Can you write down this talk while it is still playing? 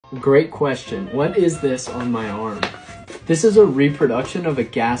Great question. What is this on my arm? This is a reproduction of a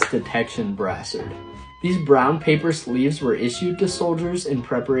gas detection brassard. These brown paper sleeves were issued to soldiers in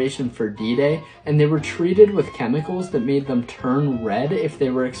preparation for D-Day, and they were treated with chemicals that made them turn red if they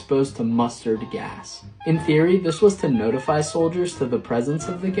were exposed to mustard gas. In theory, this was to notify soldiers to the presence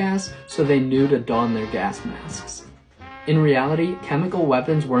of the gas so they knew to don their gas masks. In reality, chemical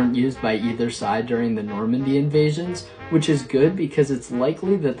weapons weren't used by either side during the Normandy invasions, which is good because it's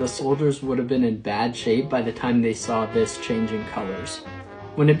likely that the soldiers would have been in bad shape by the time they saw this changing colors.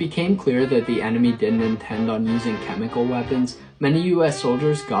 When it became clear that the enemy didn't intend on using chemical weapons, many US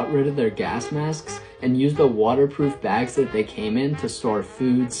soldiers got rid of their gas masks and used the waterproof bags that they came in to store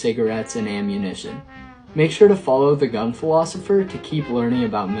food, cigarettes, and ammunition. Make sure to follow the gun philosopher to keep learning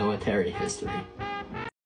about military history.